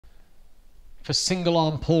For single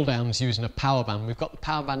arm pull downs using a power band, we've got the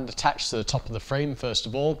power band attached to the top of the frame first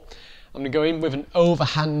of all. I'm going to go in with an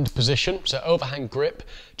overhand position, so overhand grip,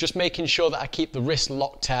 just making sure that I keep the wrist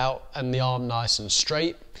locked out and the arm nice and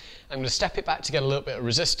straight. I'm going to step it back to get a little bit of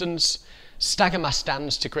resistance, stagger my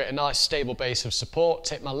stance to create a nice stable base of support,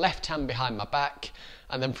 take my left hand behind my back,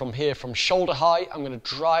 and then from here, from shoulder height, I'm going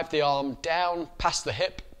to drive the arm down past the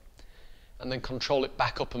hip and then control it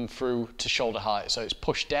back up and through to shoulder height. So it's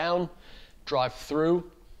push down, drive through,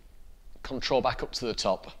 control back up to the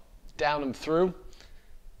top, down and through,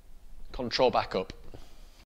 control back up.